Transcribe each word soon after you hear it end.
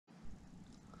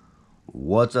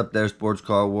What's up there, sports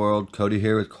car world? Cody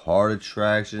here with Card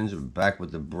Attractions. We're back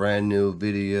with a brand new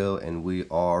video and we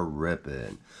are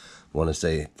ripping. Want to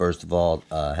say first of all,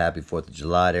 happy 4th of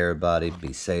July to everybody.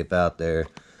 Be safe out there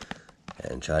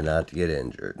and try not to get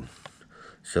injured.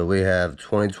 So we have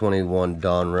 2021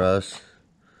 Donruss,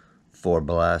 4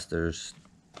 blasters,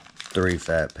 3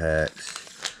 fat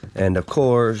packs, and of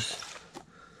course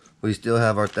we still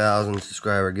have our 1,000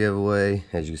 subscriber giveaway.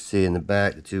 As you can see in the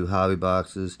back, the 2 hobby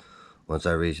boxes. Once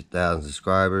I reach 1,000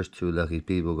 subscribers, 2 lucky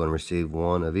people are going to receive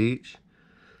 1 of each.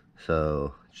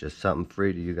 So, it's just something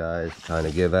free to you guys trying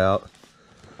to give out.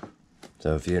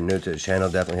 So, if you're new to the channel,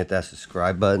 definitely hit that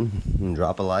subscribe button and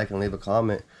drop a like and leave a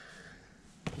comment.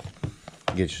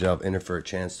 Get yourself entered for a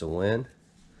chance to win.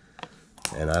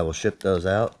 And I will ship those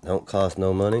out. Don't cost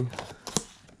no money.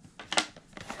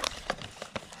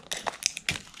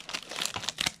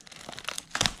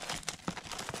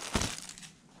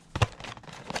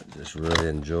 Just really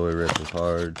enjoy ripping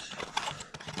cards.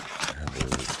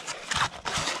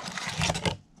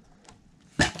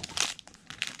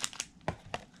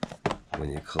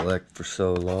 When you collect for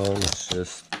so long, it's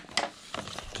just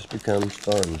becomes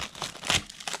fun.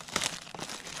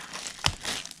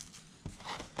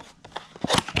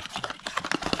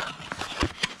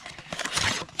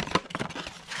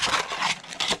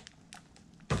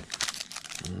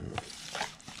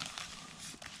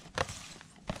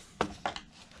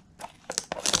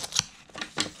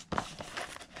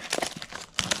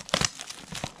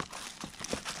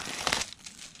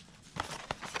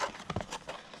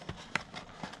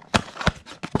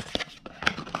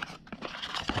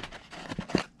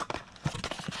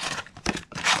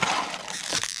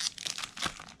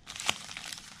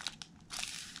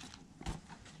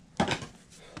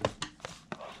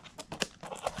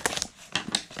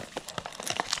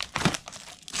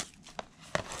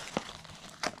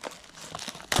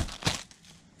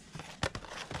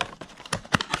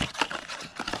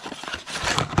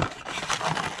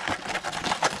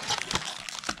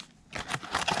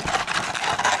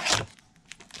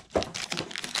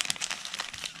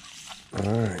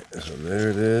 Alright, so there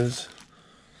it is.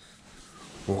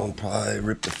 We'll probably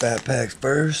rip the fat packs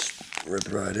first. Rip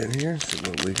it right in here, see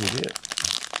what we can get.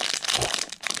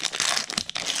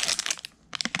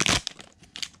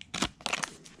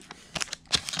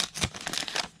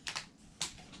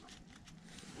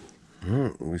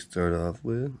 We start off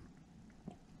with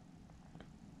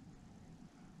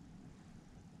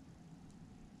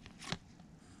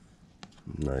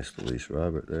nice Luis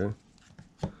Robert there.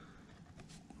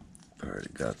 Already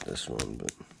got this one,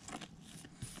 but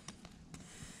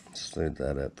slid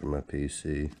that up for my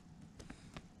PC.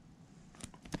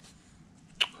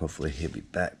 Hopefully he'll be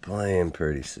back playing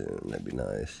pretty soon. That'd be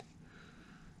nice.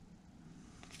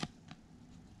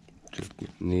 Just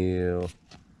Neil,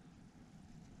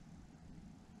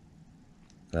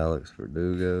 Alex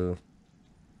Verdugo,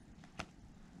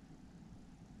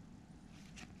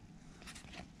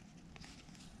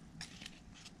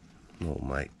 little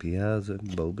Mike Piazza,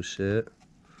 Boba Shett,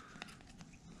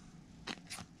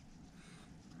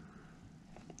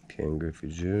 Ken Griffey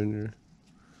Jr.,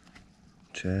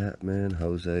 Chapman,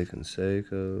 Jose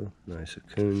Canseco, nice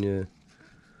Acuna,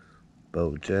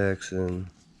 Bo Jackson,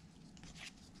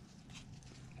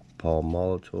 Paul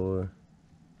Molitor,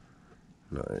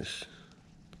 nice.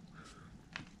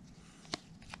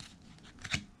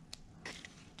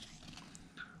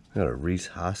 Got a Reese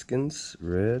Hoskins,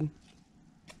 red.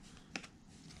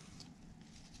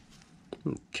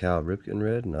 Cal Ripken,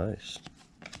 red, nice.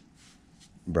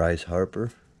 Bryce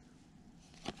Harper.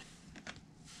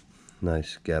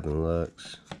 Nice Gavin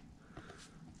Lux.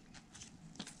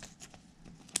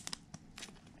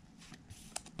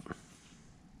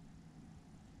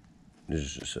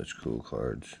 These are just such cool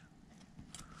cards.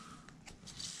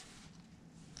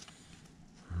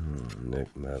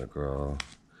 Nick Matagraw,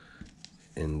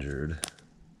 injured.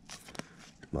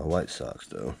 My White Sox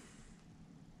though.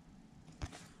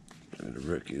 Got a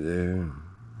rookie there.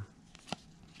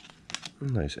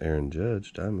 Nice Aaron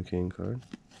Judge, Diamond King card.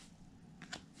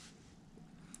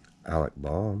 Alec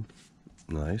Baum,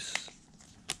 nice.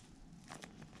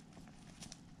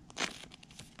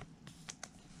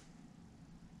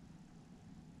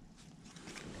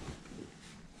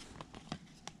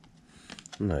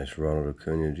 Nice Ronald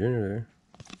Acuna Jr. there.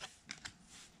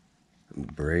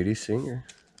 Brady Singer,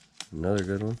 another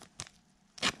good one.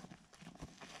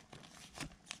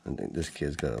 I think this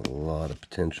kid's got a lot of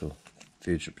potential,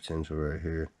 future potential right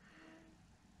here.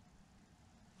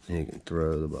 He can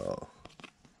throw the ball.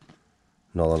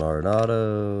 Nolan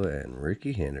Arenado and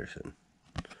Ricky Henderson.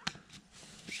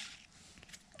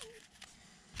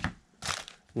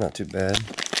 Not too bad.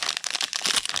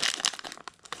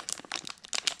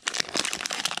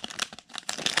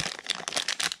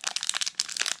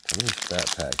 These fat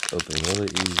packs open really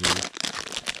easy.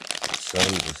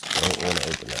 Some just don't want to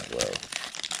open that well.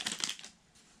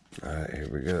 Alright, here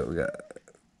we go. We got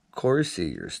Corey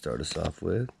Seager start us off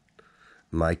with.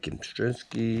 Mike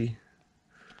Yastrzemski.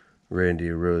 Randy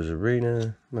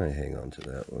Rosarina. Might hang on to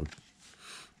that one.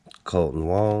 Colton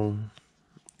Wong.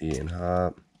 Ian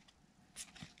Happ.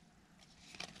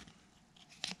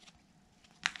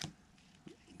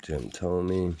 Jim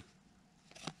Thome.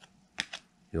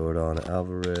 Jordan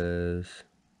Alvarez.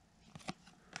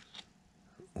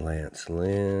 Lance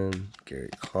Lynn. Gary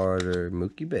Carter.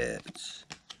 Mookie Betts.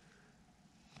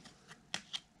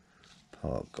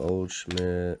 Paul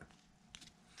Goldschmidt.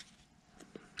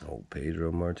 Old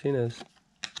Pedro Martinez.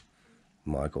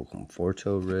 Michael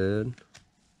Conforto red.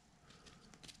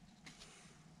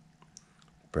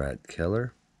 Brad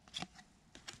Keller.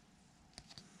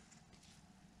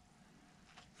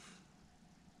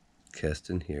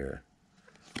 Keston Hira.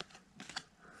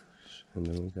 And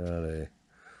then we got a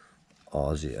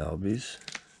Ozzy Albies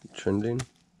trending.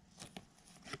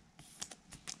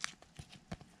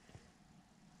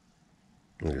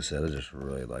 Like I said, I just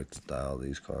really like the style of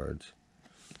these cards.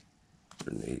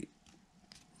 They're neat.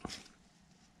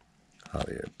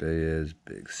 Javier Baez,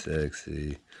 Big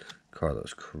Sexy,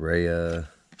 Carlos Correa,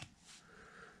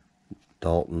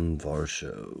 Dalton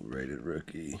Varsho, rated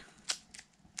rookie.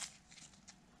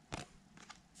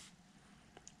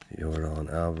 Jordan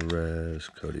Alvarez,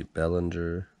 Cody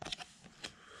Bellinger,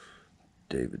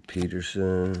 David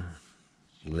Peterson,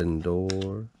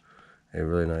 Lindor, a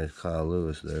really nice Kyle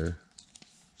Lewis there.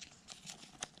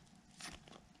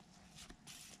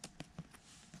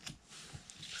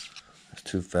 There's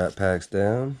 2 fat packs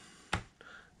down.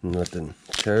 Nothing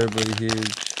terribly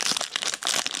huge.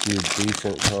 Few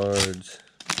decent cards.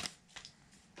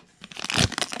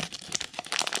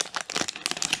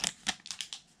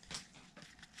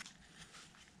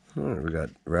 Alright, we got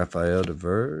Rafael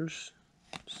Devers,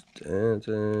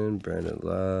 Stanton, Brandon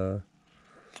La,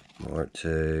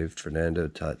 Marte, Fernando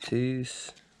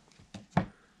Tatis.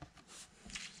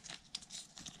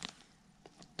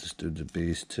 This dude's a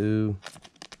beast too.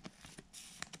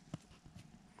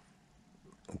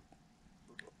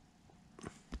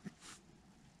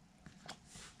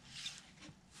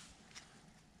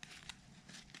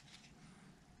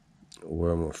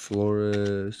 Wilmer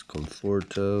Flores,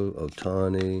 Conforto,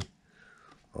 Ohtani,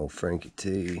 old Frankie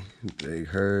T, Big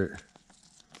Hurt.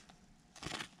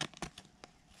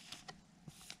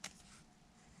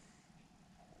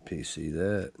 PC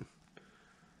that.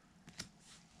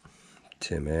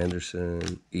 Tim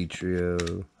Anderson,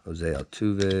 Etrio, Jose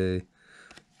Altuve,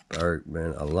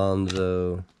 Bergman,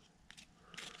 Alonso,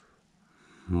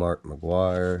 Mark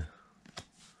McGuire,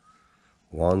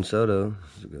 Juan Soto.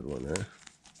 That's a good one there.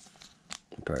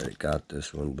 Probably got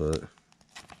this one, but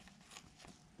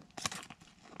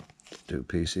let's do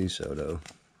PC Soto.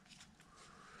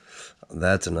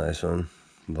 That's a nice one.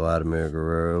 Vladimir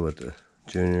Guerrero with the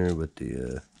Junior with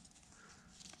the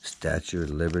Statue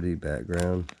of Liberty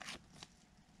background.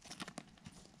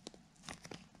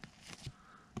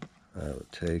 I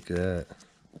would take that.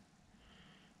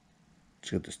 It's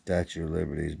got the Statue of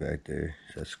Liberties back there.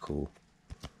 That's cool.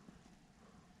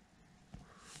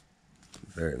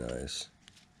 Very nice.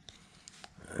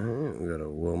 Alright, we got a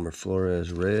Wilmer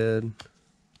Flores red.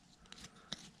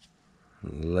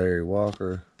 Larry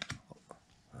Walker.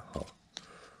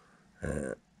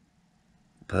 And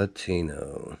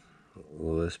Patino.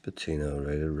 Luis Patino,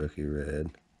 rated rookie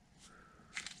red.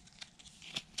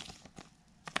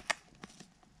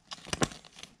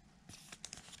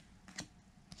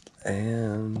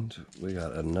 And we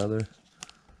got another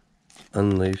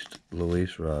Unleashed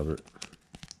Luis Robert.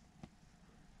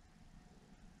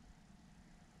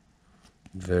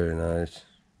 Very nice.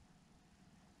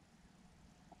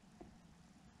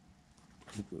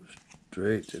 Go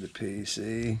straight to the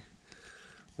PC.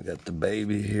 We got the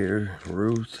baby here,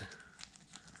 Ruth.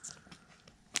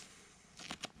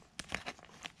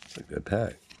 It's a good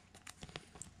pack.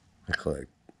 I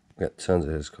got tons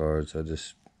of his cards.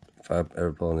 If I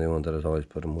ever pull any ones, I just always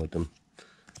put them with them.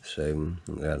 Save them.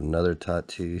 We got another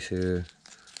Tatis here.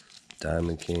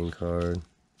 Diamond King card.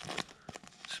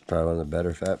 It's probably one of the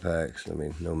better fat packs. I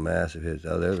mean, no massive hits.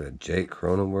 Oh, there's a Jake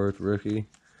Cronenworth rookie.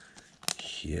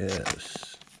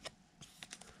 Yes.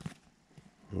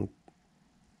 I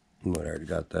already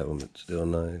got that one, but still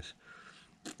nice.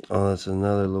 Oh, that's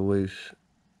another Luis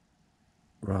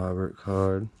Robert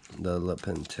card. The La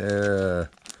Pantera.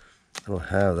 I don't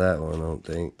have that one, I don't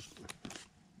think.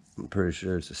 I'm pretty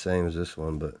sure it's the same as this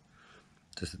one, but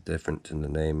just a difference in the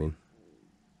naming.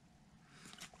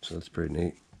 So that's pretty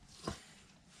neat.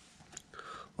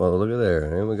 Well, look at there.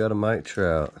 And we got a Mike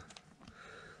Trout.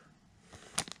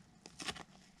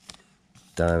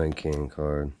 Diamond King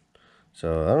card.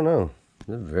 So, I don't know.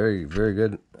 This is a very, very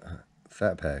good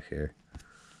fat pack here.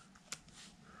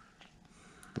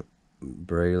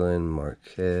 Braylon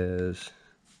Marquez.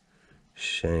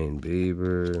 Shane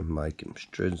Bieber. Mike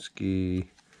Mstrinsky.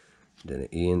 Then an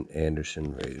Ian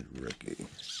Anderson rated rookie.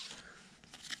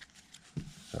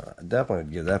 So I definitely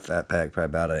would give that fat pack probably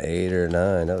about an 8 or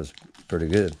 9. That was pretty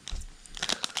good.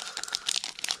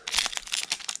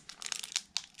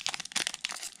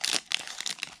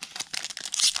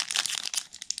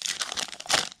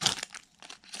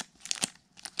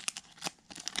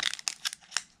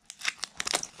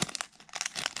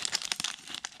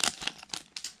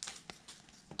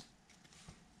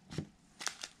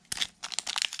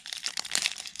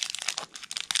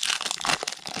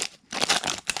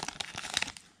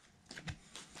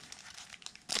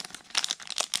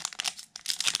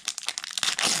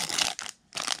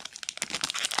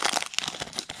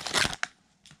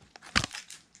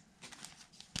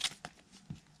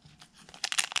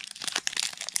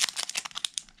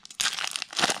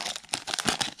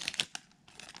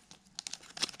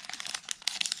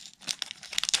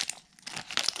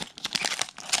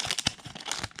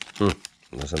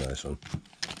 That's a nice one.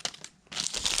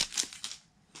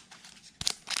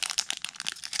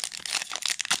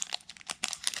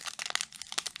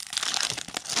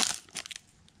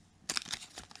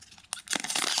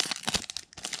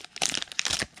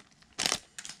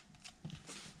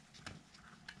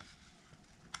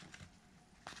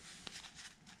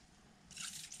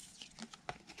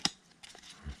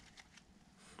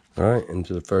 Alright,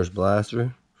 into the first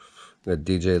blaster. We got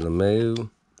DJ LeMahieu,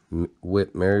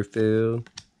 Whit Merrifield,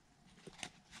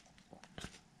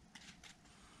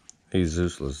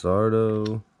 Jesus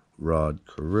Luzardo, Rod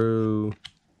Carew.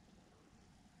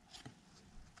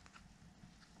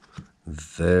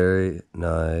 Very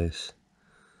nice.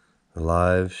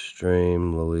 Live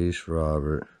stream Luis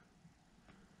Robert.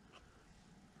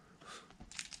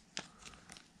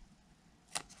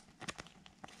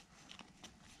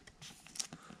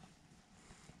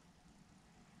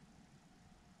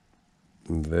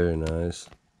 Very nice.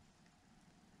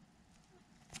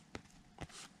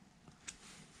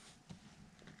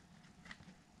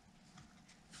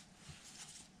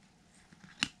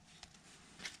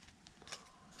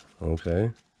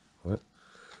 Okay. What?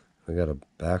 We got a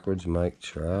backwards Mike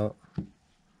Trout.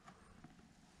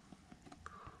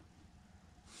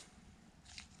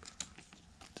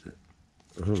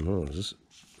 I don't know, is this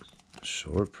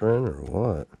short print or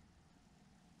what?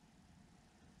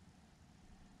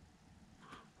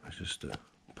 It's just a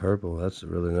purple. That's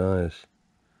really nice.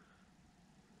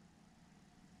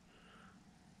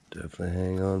 Definitely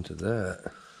hang on to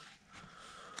that.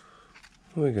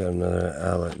 We got another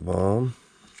Alec Baum.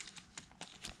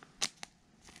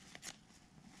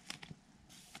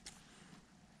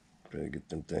 Gotta get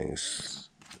them things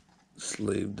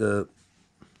sleeved up.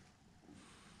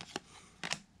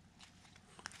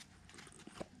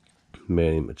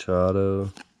 Manny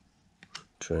Machado.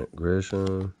 Trent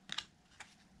Grisham.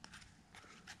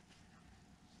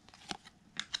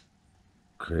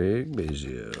 Craig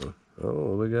Biggio.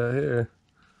 Oh, what we got here?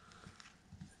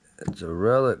 It's a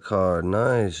relic card.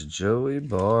 Nice. Joey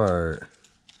Bart.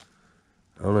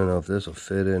 I don't know if this will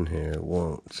fit in here. It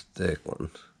won't. It's a thick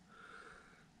one.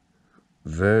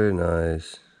 Very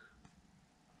nice.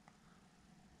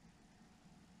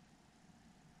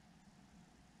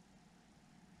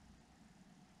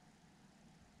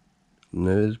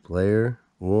 News player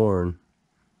worn.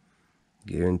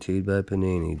 Guaranteed by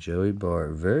Panini. Joey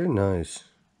Bart. Very nice.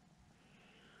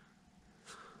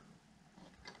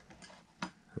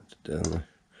 That's definitely.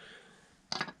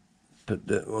 Put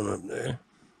that one up there.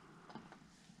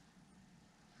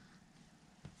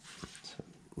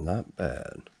 Not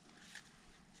bad.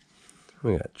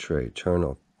 We got Trey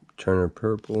Turner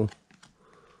purple.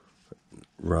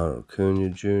 Ronald Acuna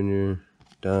Jr.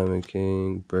 Diamond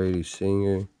King. Brady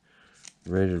Singer.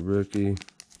 Rated rookie.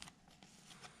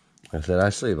 Like I said, I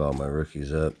sleeve all my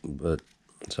rookies up, but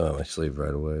some of them I sleeve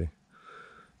right away.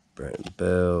 Brandon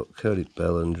Bell. Cody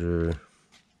Bellinger.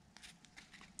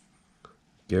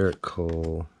 Garrett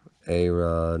Cole.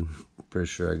 A-Rod. Pretty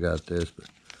sure I got this, but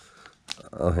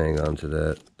I'll hang on to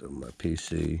that on my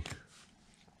PC.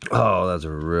 Oh, that's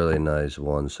a really nice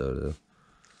one soda.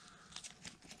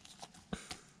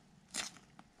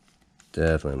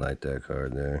 Definitely like that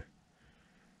card there.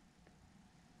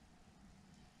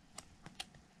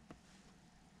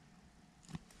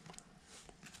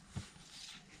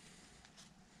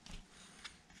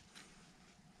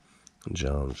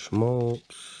 John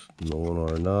Schmaltz. Nolan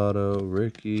Arenado,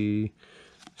 Ricky,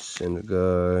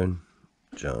 Syndergaard,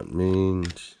 John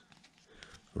Means,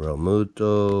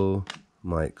 Realmuto,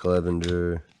 Mike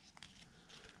Clevenger,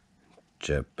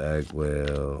 Jeff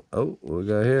Bagwell. Oh, what we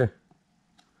got here?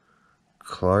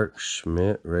 Clark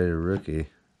Schmidt, rated rookie.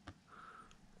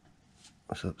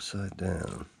 What's upside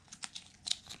down?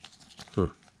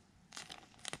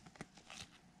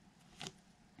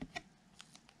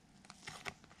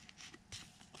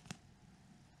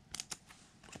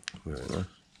 Very nice.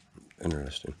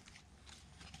 Interesting.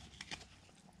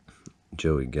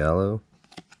 Joey Gallo.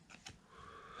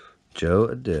 Joe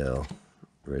Adele,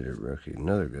 rated rookie.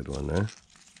 Another good one there.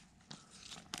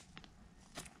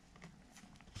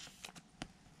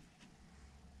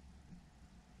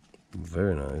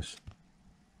 Very nice.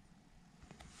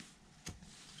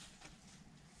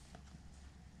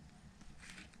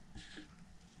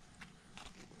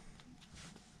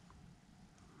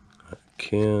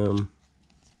 Kim,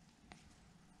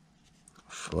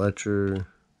 Fletcher,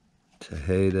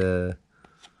 Tejeda.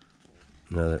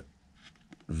 Another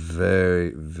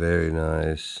very, very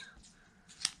nice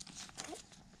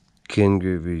Ken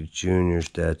Griffey Jr.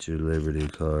 Statue of Liberty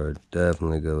card.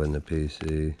 Definitely go in the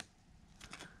PC.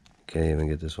 Can't even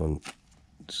get this one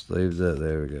sleeved up.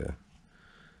 There we go.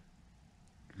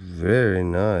 Very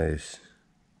nice.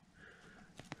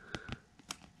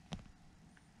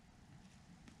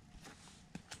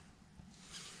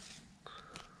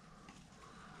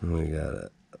 We got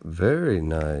a very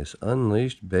nice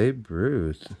Unleashed Babe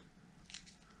Ruth.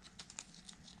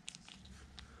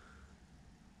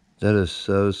 That is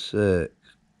so sick.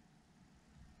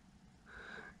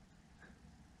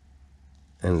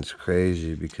 And it's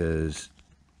crazy because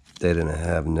they didn't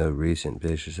have no recent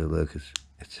pictures. So look,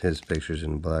 it's his pictures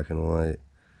in black and white.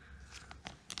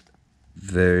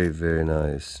 Very, very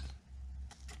nice.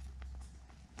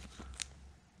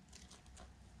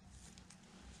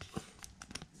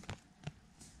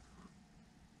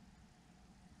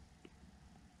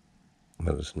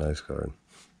 That was a nice card.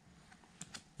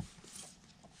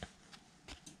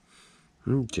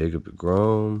 Jacob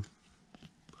DeGrom.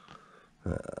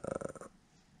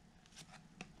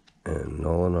 And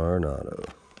Nolan Arenado.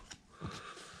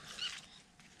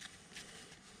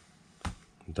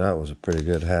 That was a pretty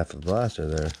good half a blaster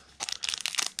there.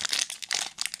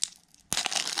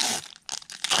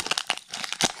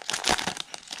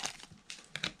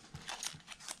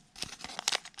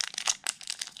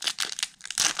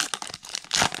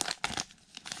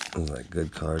 It was like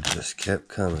good cards just kept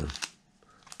coming,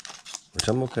 which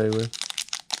I'm okay with.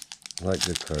 I like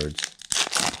good cards.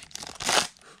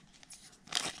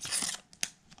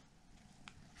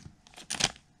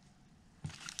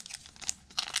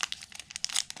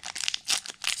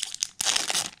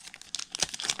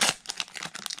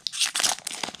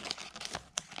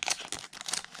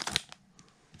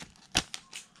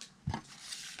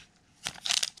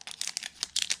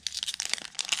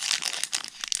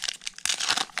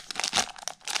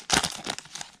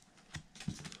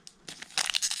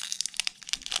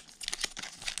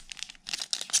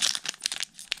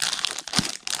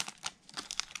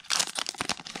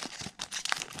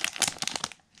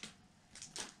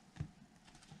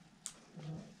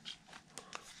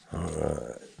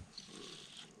 Alright.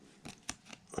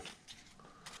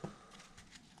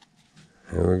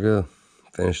 Here we go.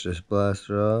 Finish this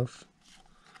blaster off.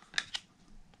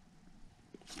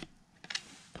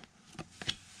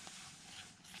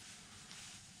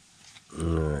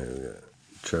 Alright, we got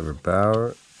Trevor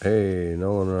Bauer. Hey,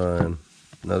 Nolan Ryan.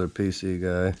 Another PC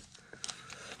guy.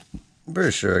 I'm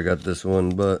pretty sure I got this one,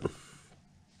 but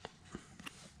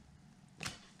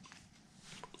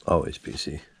always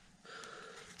PC.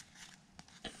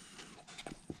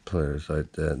 Players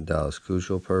like that. Dallas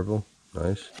Keuchel, purple.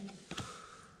 Nice.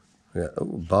 We got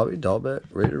Bobby Dahlbeck,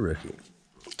 rated rookie.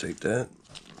 Take that.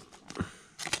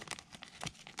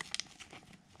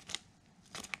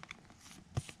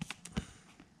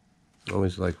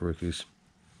 Always like rookies,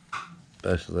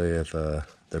 especially if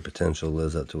their potential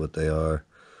lives up to what they are.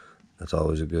 That's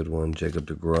always a good one. Jacob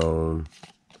DeGrom,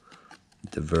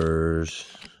 Devers,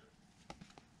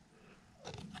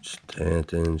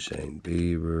 Stanton, Shane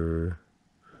Bieber.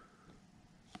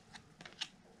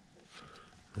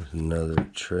 There's another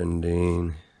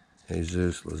trending,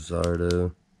 Jesus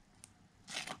Luzardo.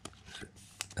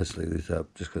 Let's leave these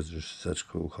up just because they're such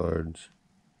cool cards.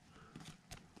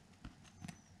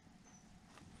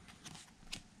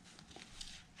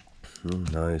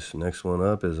 Nice. Next one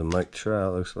up is a Mike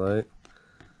Trout, looks like.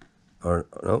 Or,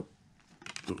 nope.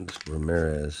 It's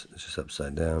Ramirez. It's just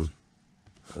upside down.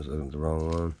 I was looking at the wrong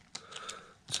one.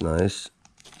 It's nice.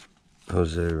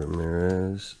 Jose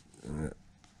Ramirez.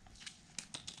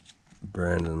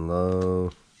 Brandon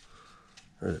Lowe.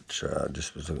 There's a try. I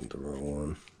just was looking at the wrong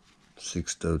one.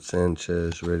 Sixto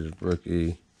Sanchez, rated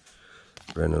rookie.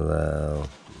 Brandon Lowe.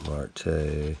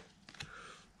 Marte.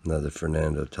 Another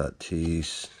Fernando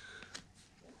Tatis.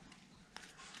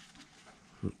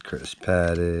 Chris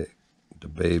Paddock. The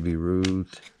Baby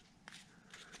Ruth.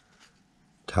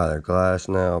 Tyler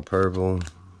Glasnow, purple.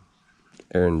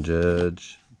 Aaron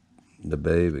Judge. The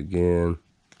Babe again.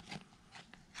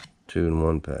 2 in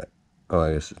 1 pack. Oh,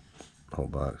 I guess whole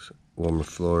box. Wilmer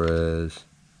Flores.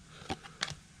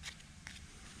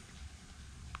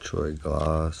 Troy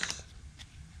Gloss.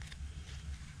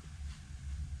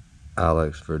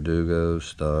 Alex Verdugo,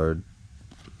 starred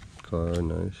card,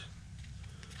 nice.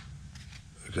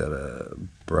 We got a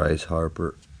Bryce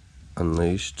Harper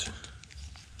Unleashed.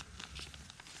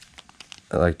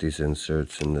 I like these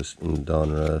inserts in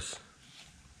Donruss.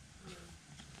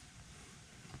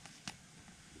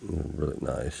 Really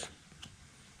nice.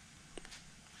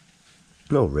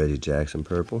 No Reggie Jackson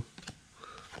purple.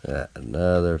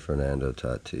 Another Fernando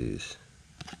Tatis.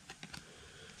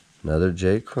 Another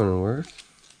Jake Cronenworth.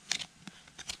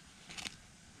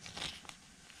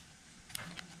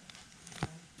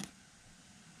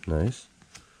 Nice.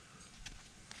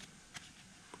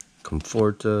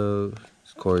 Conforto,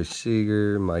 Corey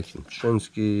Seager, Mike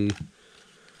Yastrzemski.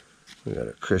 We got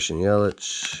a Christian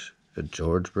Yelich, a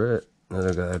George Brett,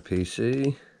 another guy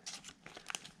PC.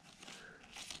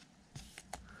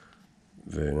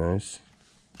 Very nice.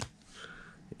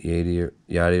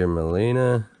 Yadier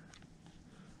Molina,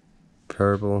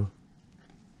 purple.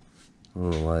 I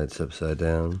don't know why it's upside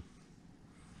down.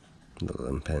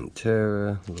 Dylan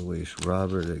Pantera, Luis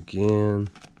Robert again.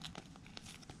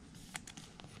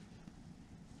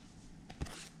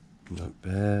 Not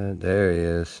bad. There he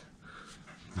is.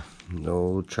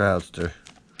 No Troutster.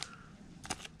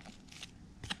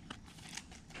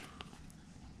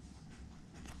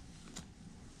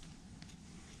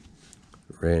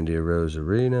 Randy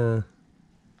Arozarena.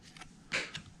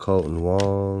 Colton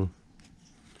Wong.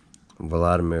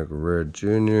 Vladimir Guerrero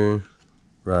Jr.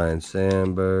 Ryan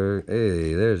Sandberg.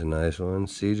 Hey, there's a nice one.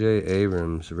 CJ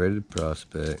Abrams, rated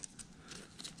prospect.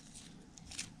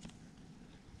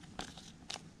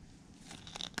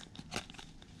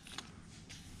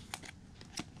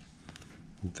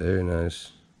 Very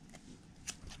nice.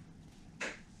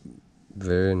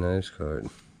 Very nice card.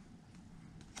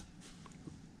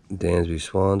 Dansby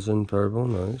Swanson, purple,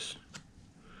 nice.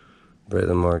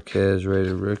 Braylon Marquez,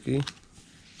 rated rookie.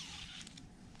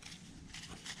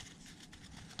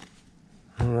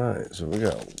 Alright, so we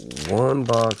got 1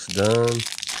 box done.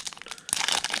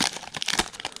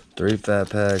 3 fat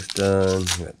packs done.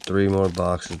 We got 3 more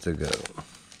boxes to go.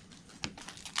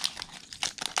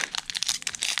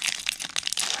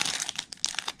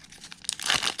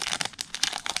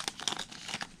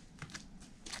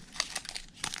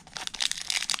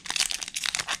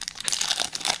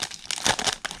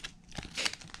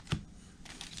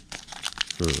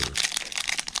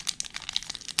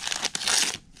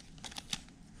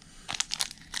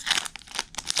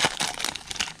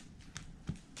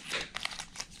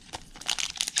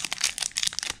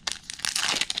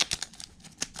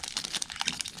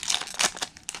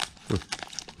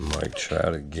 Mike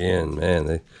Trout again, man,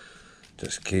 they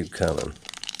just keep coming.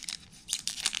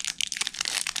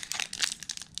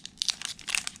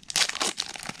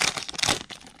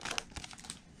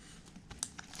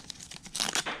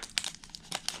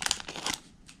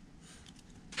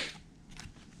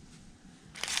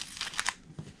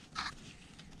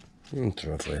 It's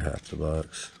roughly half the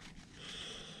box.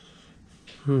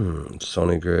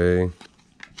 Sonny Gray,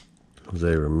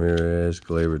 Jose Ramirez,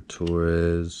 Gleyber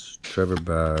Torres, Trevor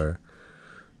Bauer,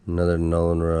 another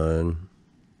Nolan Ryan,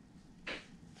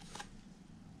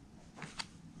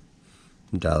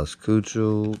 Dallas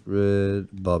Keuchel, red,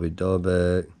 Bobby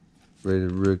Dalbec,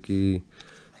 rated rookie,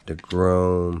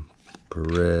 DeGrom,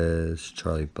 Perez,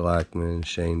 Charlie Blackmon,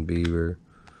 Shane Bieber,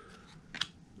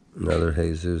 another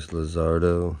Jesus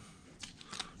Luzardo,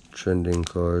 trending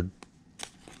card.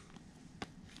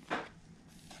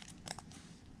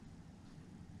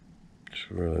 It's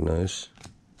really nice.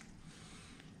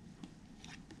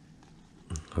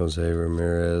 Jose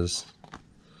Ramirez,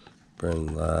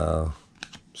 Brandon Lowe,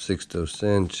 Sixto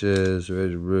Sanchez,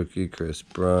 rated rookie, Chris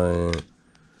Bryant.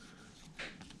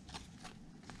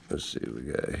 Let's see what we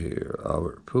got here.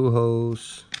 Albert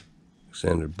Pujols,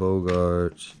 Alexander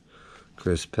Bogaerts,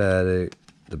 Chris Paddock,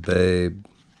 the Babe,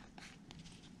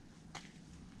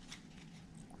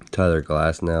 Tyler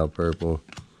Glasnow, purple,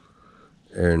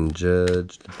 Aaron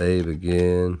Judge, the Babe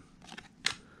again.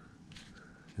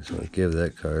 Just want to give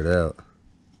that card out.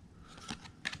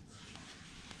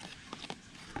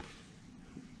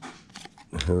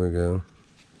 Here we go.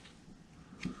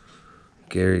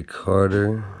 Gary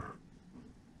Carter,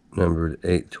 numbered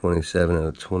 827 out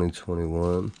of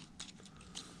 2021.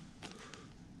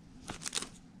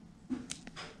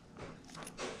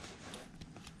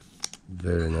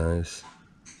 Very nice.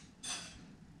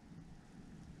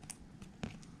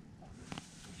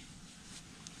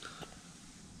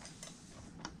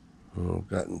 We've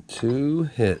gotten 2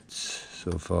 hits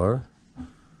so far.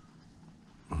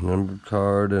 Numbered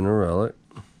card and a relic.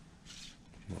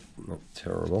 Not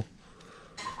terrible.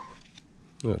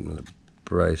 Got another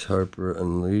Bryce Harper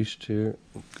Unleashed here.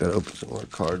 Gotta open some more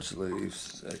card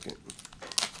sleeves. Second.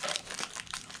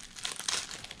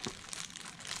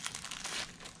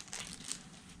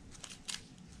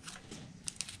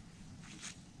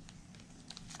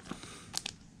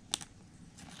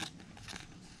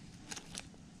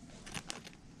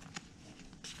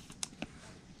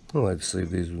 I like to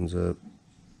sleeve these ones up.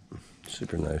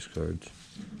 Super nice cards.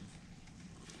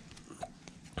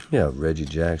 Yeah, Reggie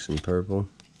Jackson purple.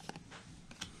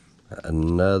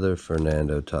 Another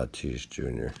Fernando Tatis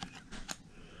Jr.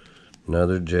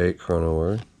 Another Jake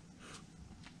Cronenworth.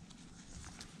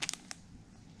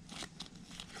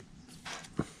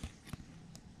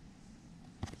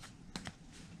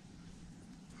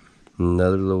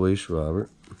 Another Luis Robert.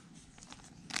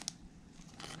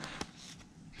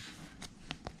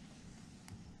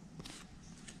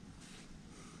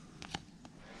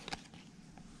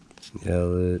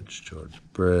 Yelich, George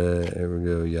Brett, here we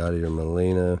go, Yadier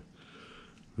Molina,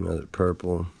 another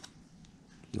purple,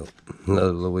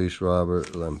 another Luis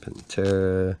Robert,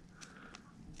 Lampentera,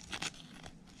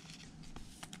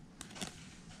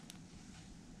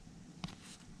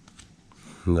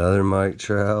 another Mike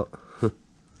Trout,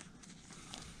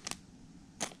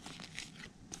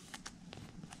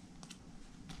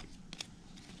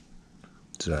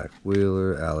 Zach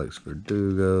Wheeler, Alex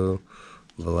Verdugo,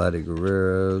 Vladdy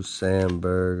Guerrero,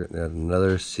 Sandberg, got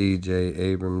another C.J.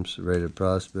 Abrams rated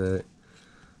prospect.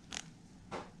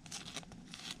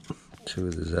 2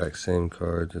 of the exact same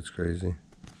cards, that's crazy.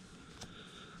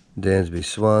 Dansby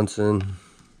Swanson,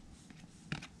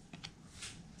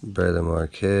 Brother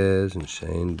Marquez, and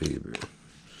Shane Bieber.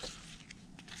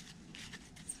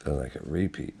 Felt like a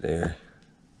repeat there.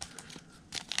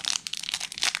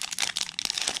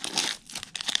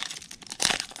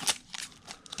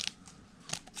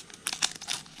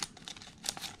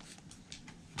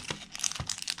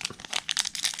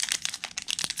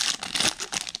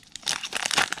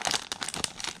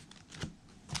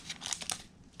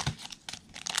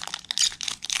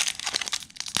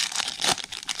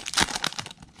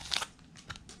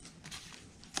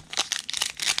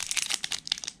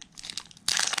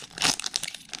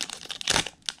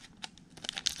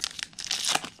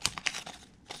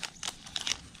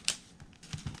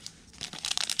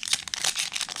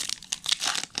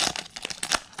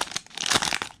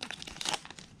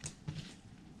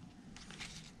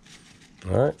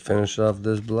 Alright, finish off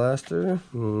this blaster.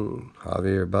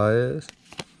 Javier Baez,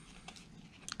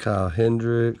 Kyle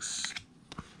Hendricks,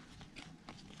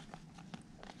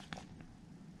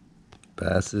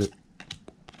 Bassett,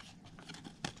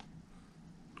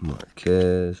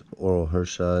 Marquez, Oral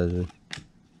Hershiser,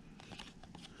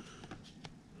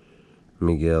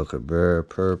 Miguel Cabrera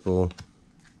purple,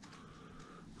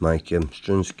 Mike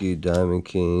Yastrzemski Diamond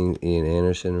King, Ian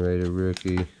Anderson rated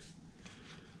rookie,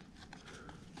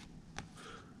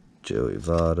 Joey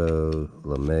Votto,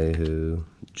 LeMahieu,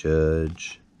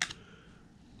 Judge.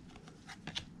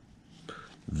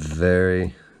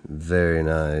 Very, very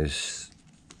nice.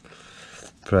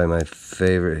 Probably my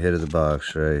favorite hit of the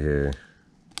box right here.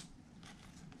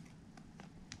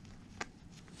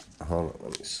 Hold on,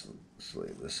 let me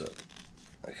sleeve this up.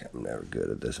 I'm never good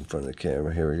at this in front of the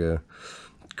camera. Here we go.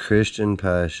 Christian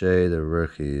Pache, the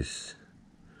rookies.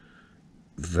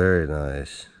 Very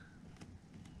nice.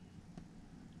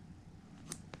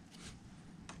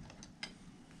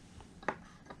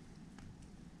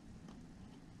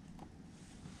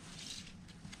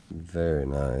 Very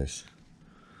nice.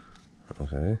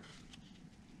 Okay.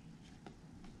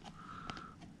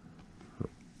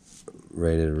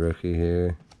 Rated rookie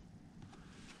here.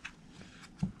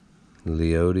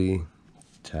 Leody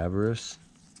Taveras.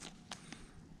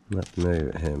 Not familiar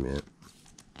with him yet.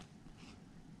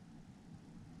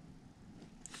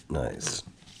 Nice.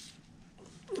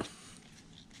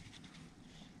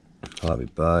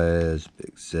 Javi Baez,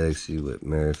 Big Sexy, Whit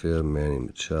Merrifield, Manny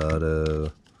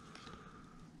Machado,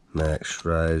 Max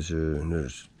Scherzer, and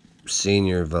there's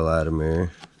Senior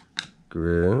Vladimir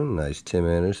Guerrero. Nice Tim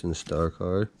Anderson star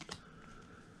card.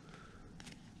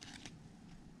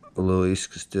 Luis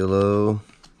Castillo,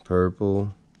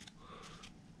 purple.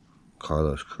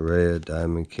 Carlos Correa,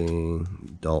 Diamond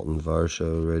King. Dalton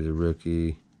Varsho, rated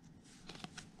rookie.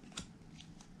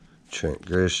 Trent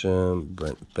Grisham,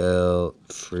 Brent Bell,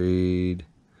 Freed,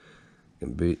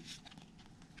 and what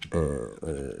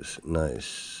is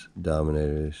nice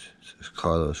Dominators. This is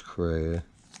Carlos Correa.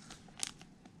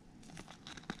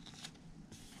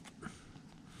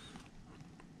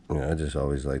 Yeah, I just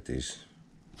always like these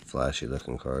flashy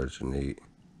looking cards. They're neat.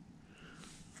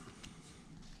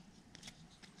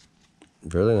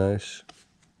 Really nice.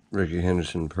 Ricky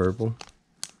Henderson purple.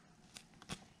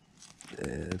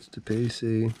 Yeah, it's the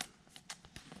PC.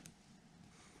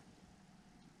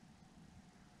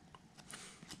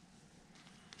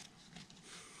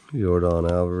 Yordan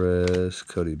Alvarez,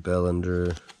 Cody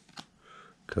Bellinger,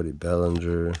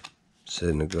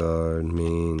 Syndergaard,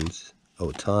 Means,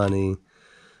 Otani,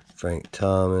 Frank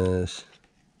Thomas,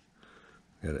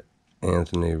 got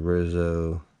Anthony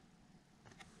Rizzo,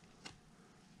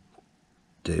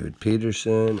 David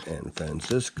Peterson, and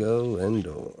Francisco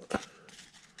Lindor.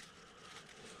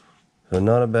 So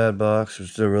not a bad box. We're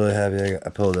still really happy. I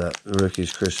pulled out the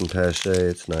rookies, Christian Pache.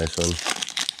 It's a nice one.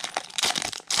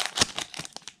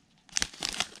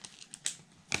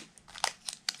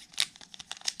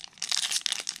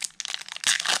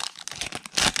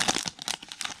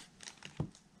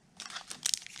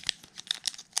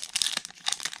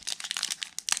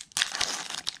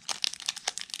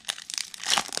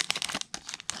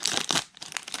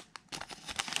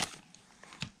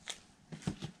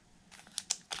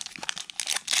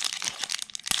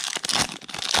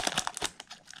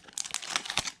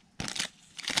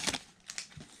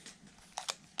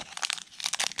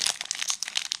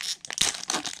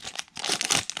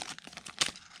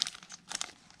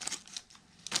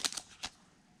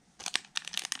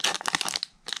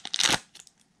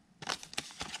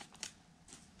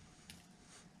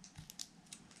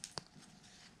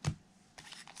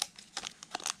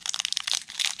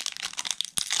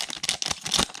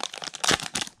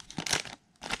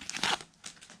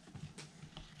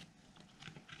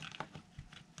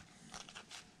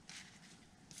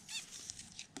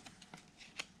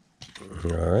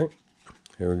 Alright,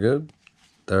 here we go.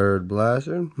 Third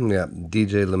blaster. We got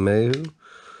DJ LeMahieu,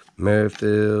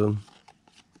 Merrifield,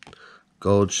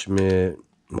 Goldschmidt,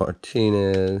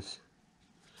 Martinez.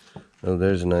 Oh,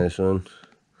 there's a nice one.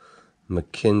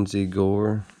 Mackenzie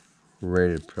Gore,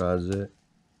 rated prospect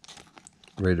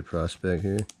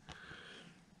here.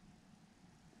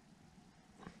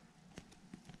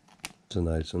 It's a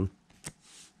nice one.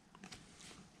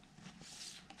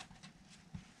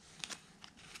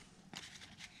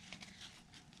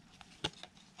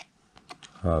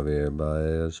 Javier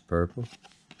Baez, purple.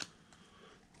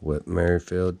 Whit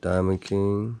Merrifield, Diamond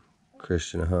King.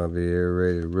 Christian Javier,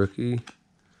 rated rookie.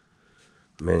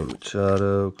 Manny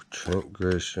Machado, Trent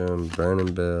Grisham,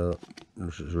 Brandon Bell.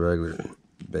 This is regular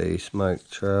base Mike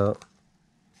Trout.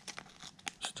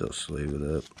 Still sleeve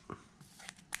it up.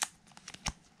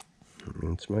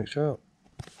 It's Mike Trout.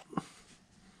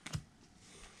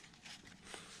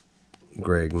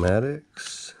 Greg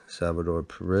Maddux, Salvador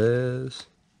Perez,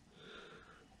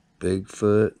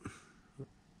 Bigfoot.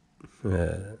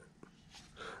 Yeah,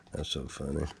 that's so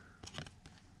funny.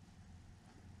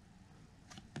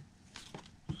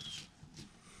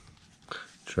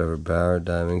 Trevor Bauer,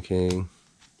 Diamond King,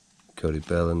 Cody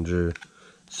Bellinger,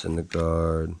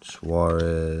 Syndergaard,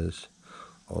 Suarez,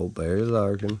 old Barry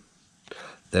Larkin.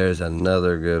 There's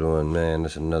another good one, man.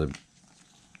 That's another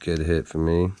good hit for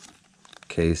me.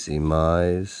 Casey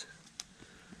Mize,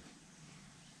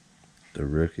 the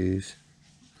rookies.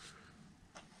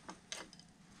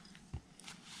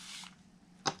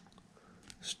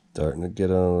 Starting to get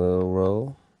on a little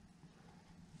roll.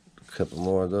 A couple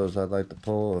more of those I'd like to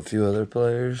pull. A few other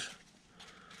players.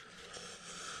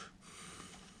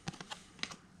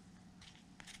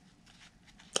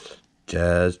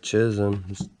 Jazz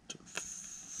Chisholm.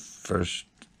 First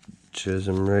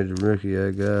Chisholm rated rookie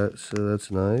I got, so that's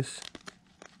nice.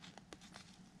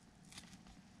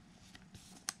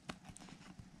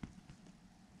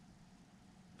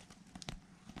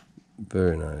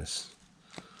 Very nice.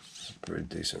 Pretty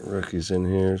decent rookies in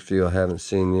here. A few I haven't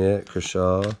seen yet.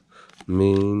 Kershaw,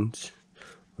 Means,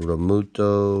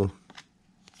 Romuto,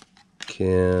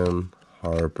 Kim,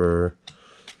 Harper,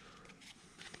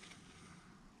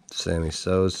 Sammy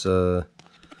Sosa,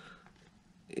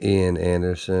 Ian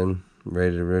Anderson,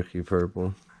 rated rookie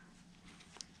purple.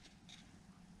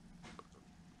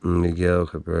 Miguel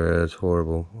Cabrera's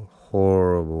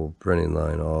horrible printing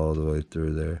line all the way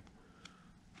through there.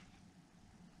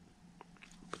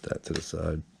 Put that to the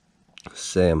side.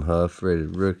 Sam Huff,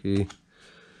 rated rookie.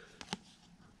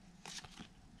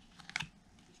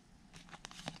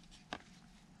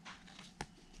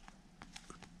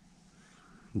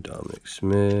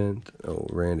 Smith. Oh,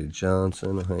 Randy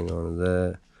Johnson. I'll hang on to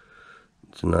that.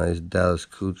 It's a nice Dallas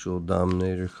Keuchel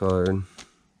Dominator card.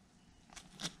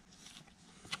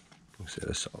 Like I said,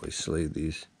 I always sleeve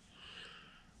these.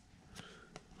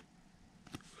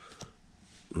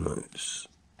 Nice.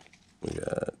 We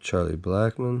got Charlie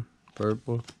Blackmon,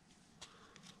 purple.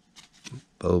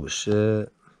 Bo Bichette.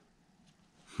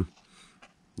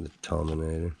 The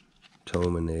Tominator,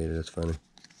 that's funny.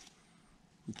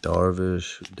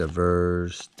 Darvish,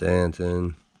 Devers,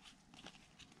 Stanton.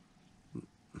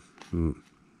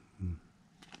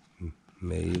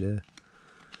 Maeda.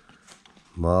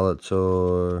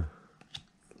 Molitor.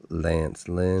 Lance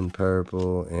Lynn,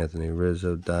 purple. Anthony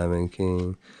Rizzo, Diamond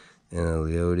King. And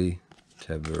Leody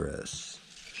Taveras.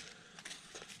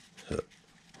 So,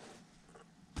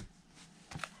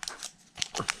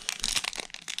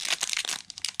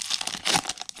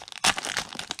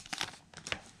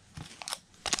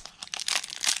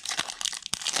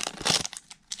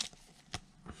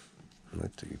 I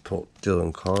like to pull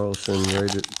Dylan Carlson,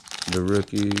 rated the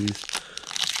rookies.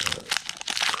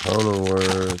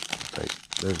 Cronenworth. Like,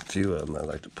 there's a few of them I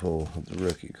like to pull the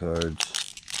rookie cards.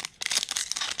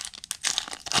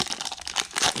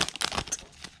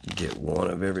 Get one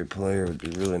of every player would be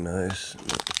really nice.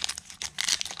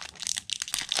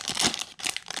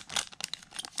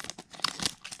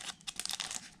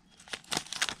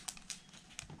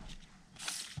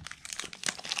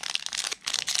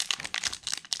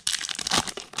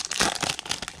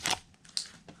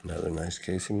 Another nice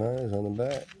Casey Mize on the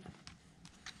back.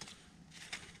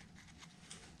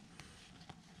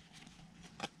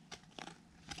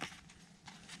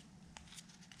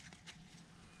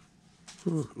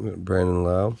 We got Brandon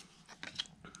Lau,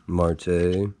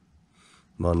 Marte,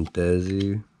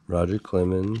 Montezi, Roger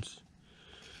Clemens,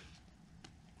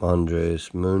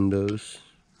 Andres Munoz,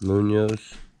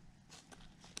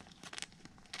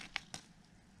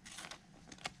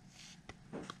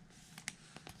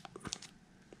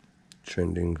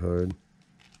 trending card.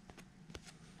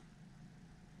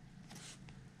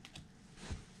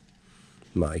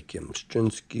 Mike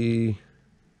Yastrzemski,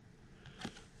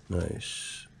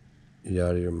 nice.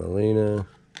 Yadier Molina,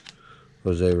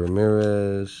 Jose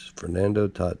Ramirez, Fernando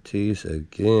Tatis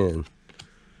again.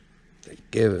 They're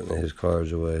giving his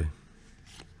cards away.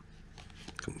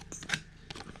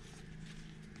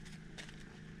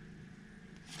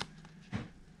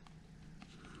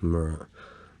 Mariano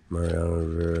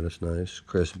Rivera, that's nice.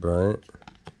 Chris Bryant,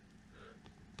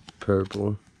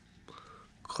 purple.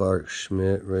 Clark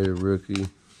Schmidt, rated rookie.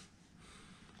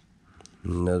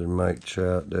 Another Mike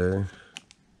Trout there.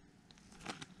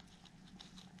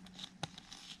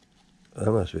 That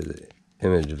must be the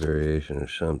image variation or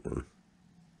something.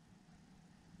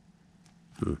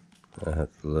 I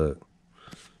have to look.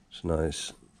 It's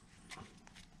nice.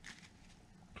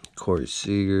 Corey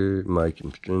Seager, Mike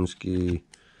Yastrzemski,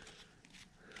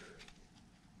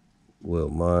 Will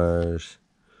Myers.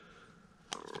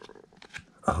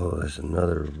 Oh, there's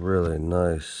another really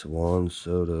nice Juan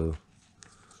Soto.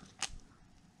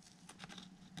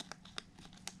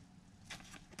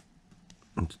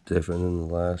 It's different than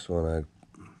the last one I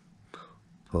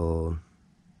pulled.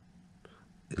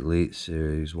 Elite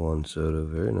Series Juan Soto,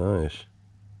 very nice.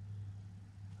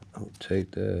 I'll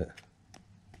take that.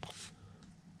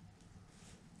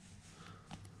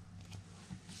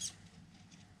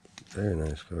 Very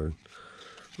nice card.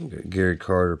 Okay, Gary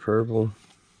Carter, purple.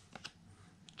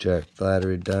 Jack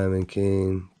Flattery, Diamond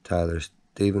King. Tyler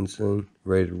Stevenson,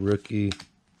 rated rookie.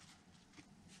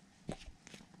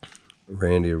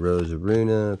 Randy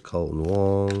Arozarena, Colton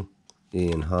Wong,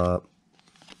 Ian Happ,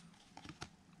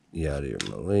 Yadier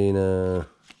Molina,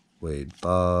 Wade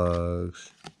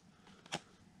Boggs,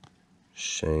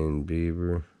 Shane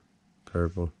Bieber,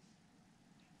 purple.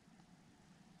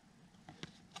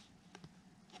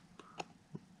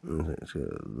 It's got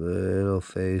a little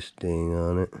face ding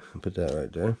on it. Put that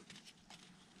right there.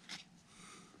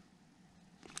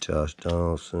 Josh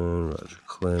Donaldson, Roger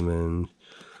Clemens,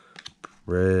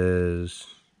 Perez,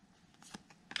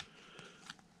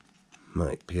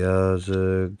 Mike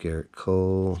Piazza, Garrett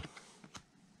Cole.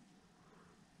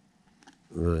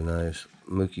 Really nice.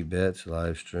 Mookie Betts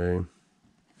live stream.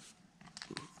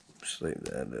 Just leave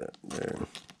that up there.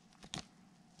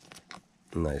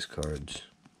 Nice cards.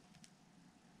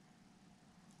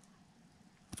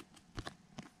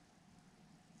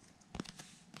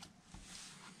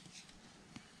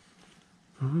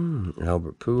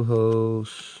 Albert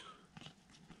Pujols,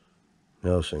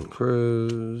 Nelson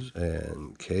Cruz,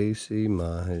 and Casey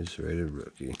Mize, rated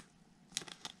rookie.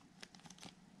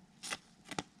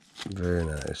 Very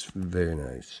nice, very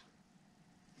nice.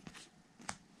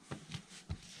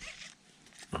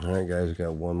 Alright guys, we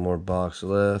got one more box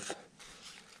left.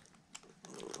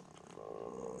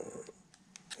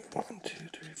 1, 2,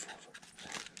 3, 4,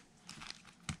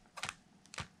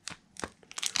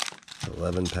 5,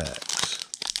 11 packs.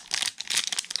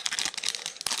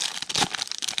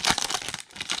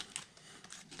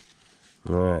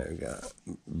 Alright, we got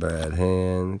Brad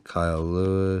Hand, Kyle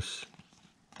Lewis,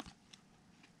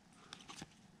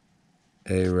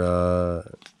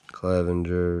 A-Rod,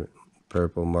 Clevenger,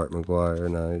 purple Mark McGuire,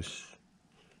 nice.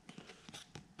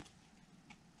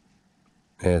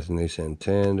 Anthony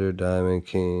Santander, Diamond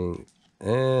King,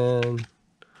 and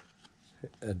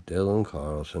a Dylan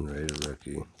Carlson rated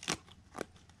rookie.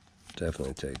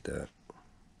 Definitely take that.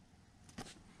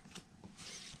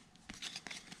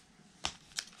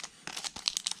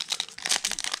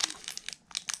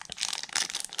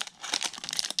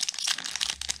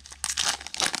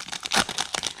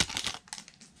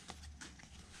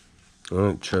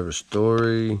 Alright, Trevor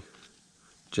Story,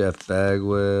 Jeff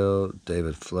Bagwell,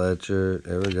 David Fletcher.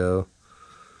 There we go.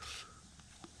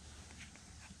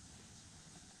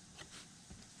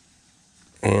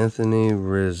 Anthony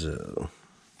Rizzo.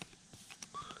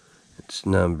 It's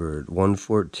numbered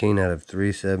 114 out of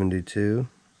 372.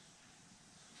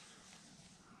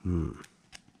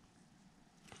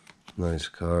 Nice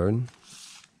card.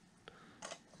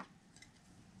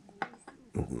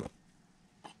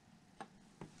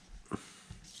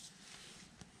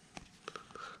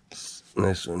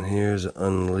 Next one here is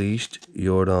Unleashed,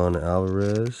 Jordan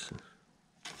Alvarez.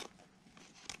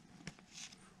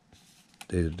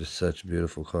 These are just such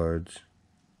beautiful cards.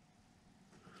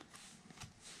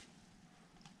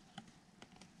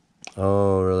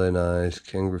 Oh, really nice.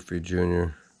 Ken Griffey Jr.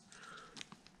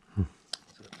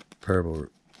 Purple.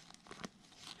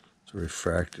 It's a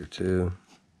refractor too.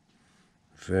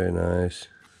 Very nice.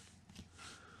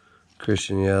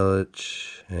 Christian Yelich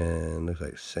and looks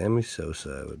like Sammy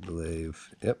Sosa, I would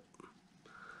believe. Yep.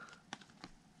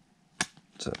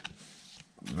 So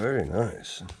very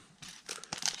nice.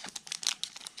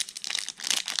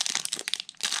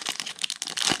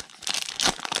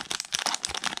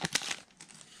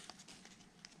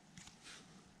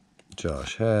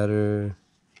 Josh Hader,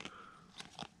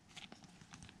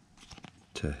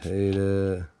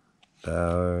 Tejeda,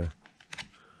 Bauer,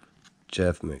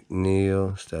 Jeff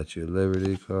McNeil, Statue of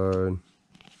Liberty card,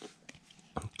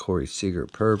 Corey Seager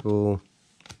purple,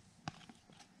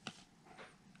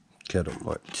 Ketel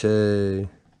Marte,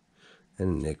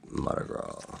 and Nick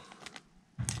Martigras.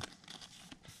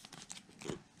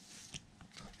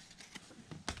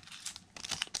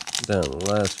 Down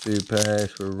the last few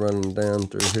packs, we're running down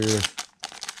through here.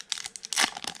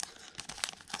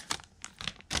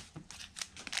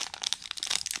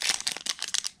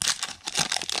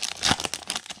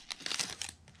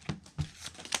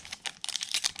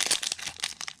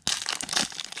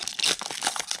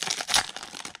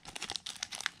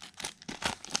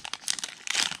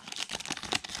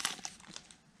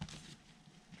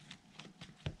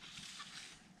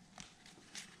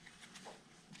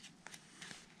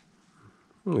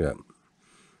 We got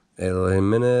Eloy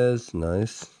Jimenez,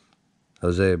 nice.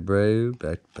 Jose Abreu,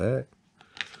 back to back.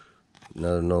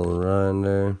 Another Nolan Ryan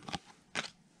there.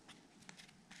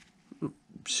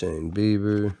 Shane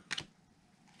Bieber.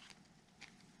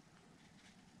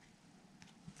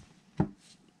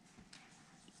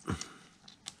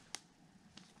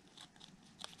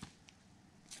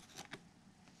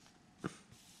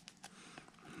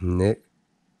 Nick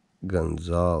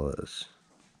Gonzalez.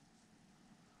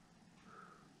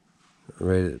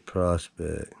 Rated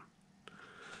prospect.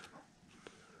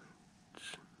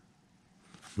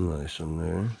 Nice one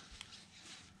there.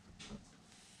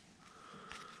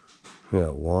 We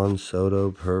got Juan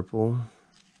Soto purple.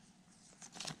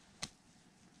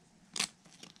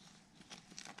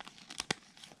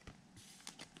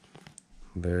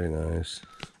 Very nice.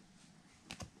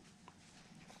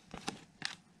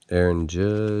 Aaron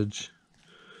Judge,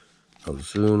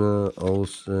 Ozuna,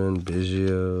 Olsen,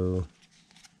 Biggio,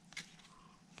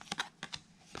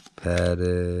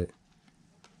 Paddock,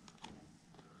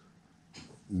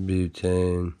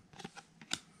 Butane,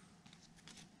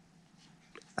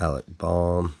 Alec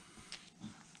Baum,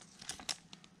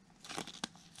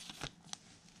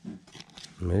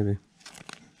 maybe.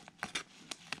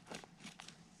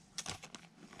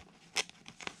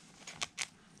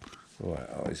 Oh, I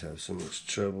always have so much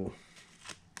trouble.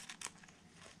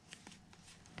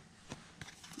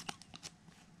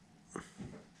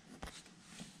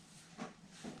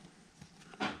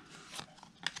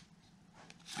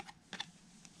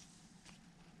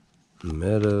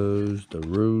 Meadows, the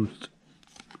Ruth.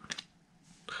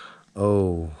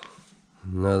 Oh,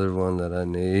 another one that I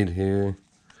need here.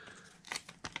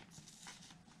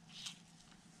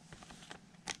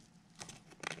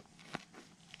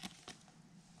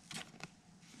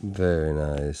 Very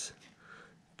nice.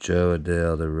 Joe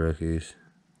Adele, the rookies.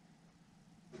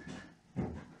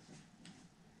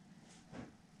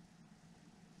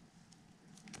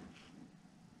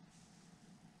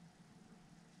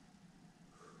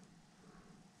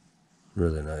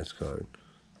 Really nice card.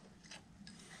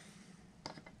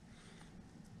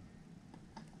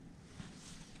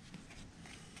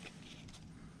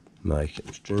 Mike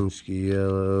Yastrzemski,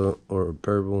 yellow or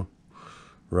purple.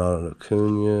 Ronald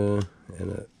Acuna,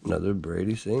 and another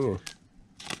Brady Singer.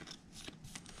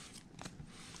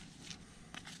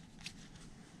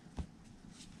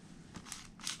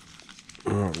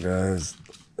 Alright guys,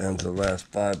 down to the last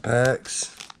 5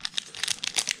 packs.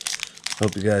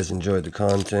 Hope you guys enjoyed the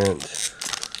content.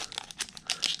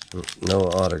 No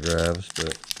autographs,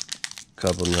 but a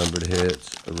couple numbered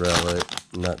hits, a relic,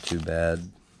 not too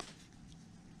bad.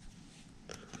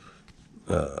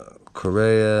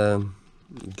 Correa,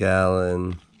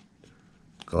 Gallon,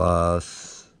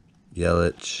 Gloss,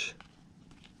 Yelich,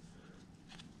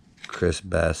 Chris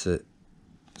Bassett,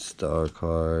 star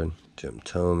card, Jim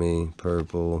Thome,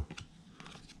 purple,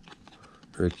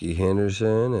 Ricky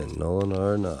Henderson, and Nolan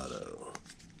Arenado.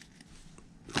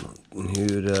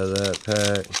 Huge out of that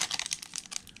pack.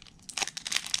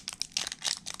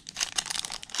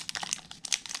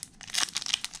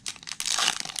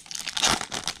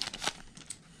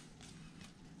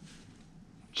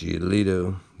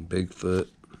 Giolito, Bigfoot,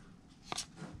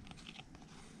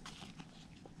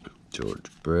 George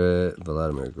Brett,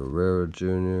 Vladimir Guerrero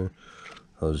Jr.,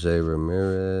 Jose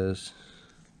Ramirez,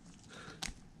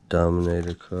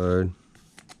 Dominator card,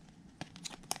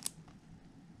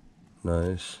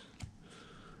 nice,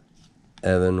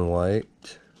 Evan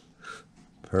White,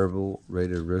 purple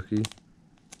rated rookie,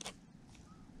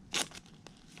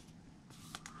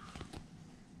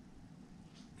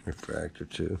 refractor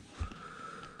too.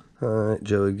 Alright,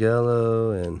 Joey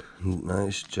Gallo and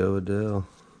nice Joe Adele.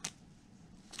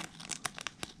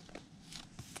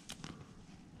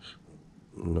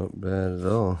 Not bad at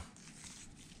all.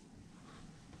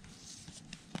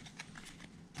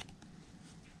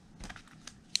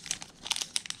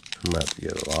 I'm about to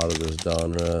get a lot of this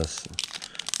Donruss.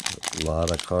 A lot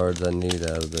of cards I need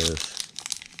out of this.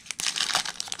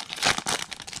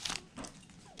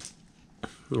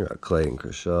 We got Clayton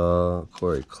Kershaw,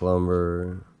 Corey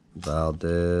Kluber,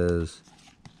 Valdez,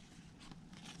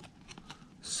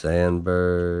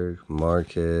 Sandberg,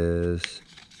 Marquez.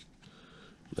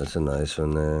 That's a nice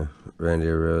one there. Randy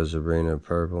Arozarena,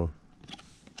 purple.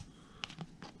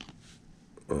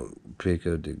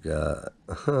 Pico Degas.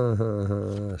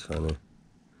 That's funny.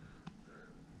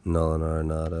 Nolan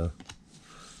Arenado.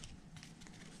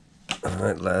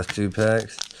 Alright, last 2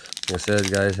 packs. Like I said,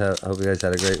 guys, hope you guys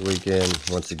had a great weekend.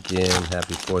 Once again,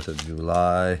 happy 4th of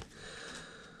July.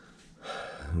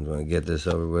 I'm going to get this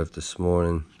over with this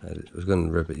morning. I was going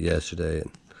to rip it yesterday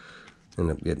and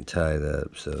ended up getting tied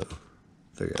up, so I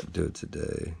figured I'd do it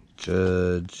today.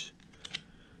 Judge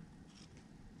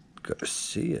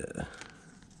Garcia.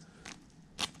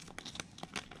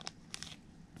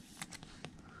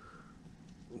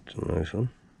 That's a nice one.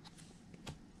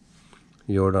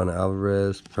 Yordan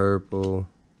Alvarez, purple.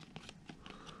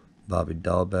 Bobby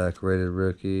Dahlbeck, rated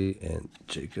rookie, and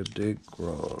Jacob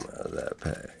DeGrom out of that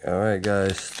pack. Alright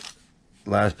guys,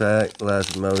 last pack,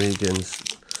 last Mohicans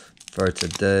for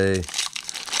today.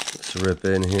 Let's rip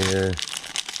in here.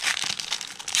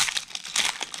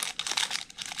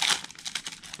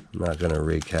 I'm not going to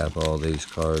recap all these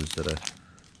cards that I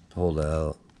pulled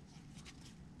out.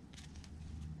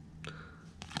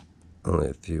 Only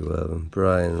a few of them.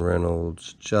 Brian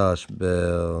Reynolds, Josh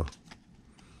Bell.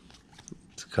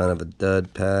 It's kind of a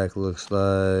dud pack, looks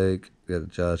like. Got a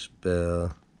Josh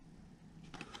Bell.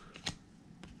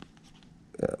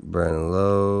 Got Brandon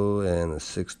Lowe and a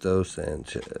Sixto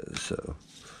Sanchez. So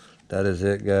that is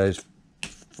it, guys.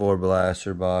 4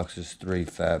 blaster boxes, 3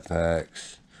 fat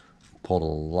packs. Pulled a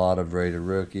lot of rated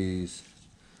rookies.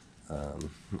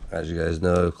 As you guys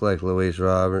know, collect Luis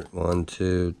Robert. 1,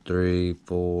 2, 3,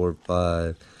 4,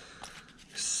 5,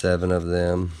 7 of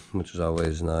them, which is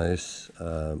always nice.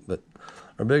 But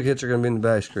our big hits are going to be in the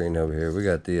back screen over here. We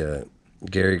got the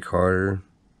Gary Carter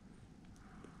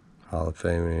Hall of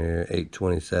Famer here,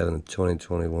 8/27 of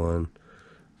 2021.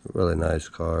 Really nice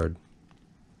card.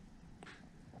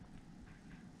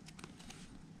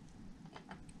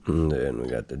 And then we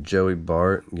got the Joey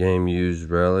Bart game used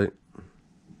relic.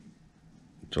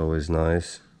 It's always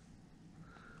nice.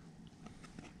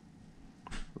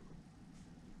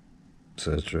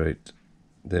 So it's right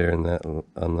there in that,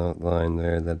 on that line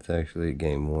there. That's actually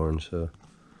game worn. So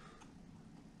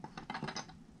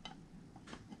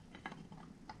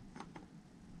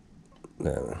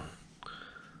Now,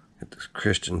 get this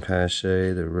Christian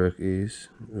Pache, the rookies.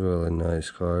 Really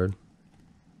nice card.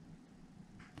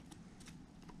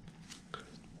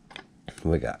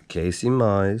 We got Casey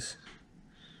Mize.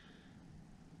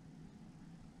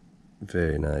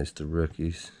 Very nice, the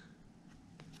rookies.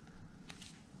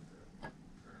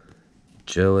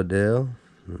 Joe Adele,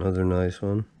 another nice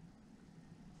one.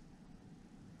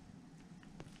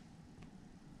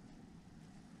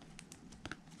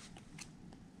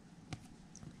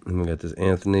 And we got this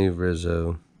Anthony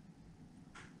Rizzo.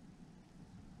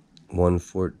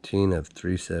 114 of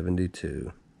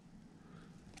 372.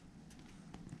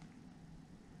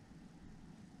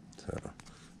 So,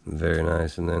 very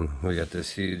nice. And then we got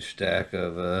this huge stack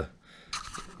of,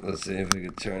 let's see if we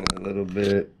can turn it a little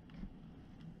bit.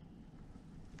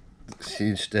 This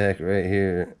huge stack right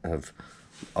here of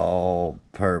all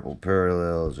purple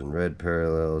parallels and red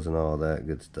parallels and all that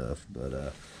good stuff. But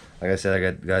like I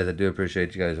said, guys, I do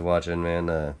appreciate you guys watching,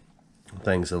 man.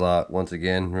 Thanks a lot. Once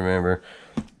again, remember,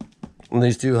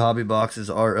 these 2 hobby boxes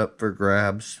are up for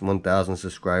grabs. 1,000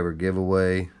 subscriber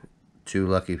giveaway. 2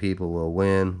 lucky people will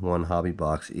win 1 hobby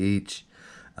box each.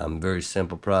 Very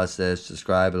simple process.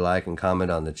 Subscribe, like, and comment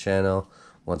on the channel.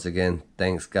 Once again,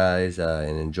 thanks, guys,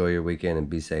 and enjoy your weekend and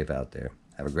be safe out there.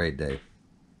 Have a great day.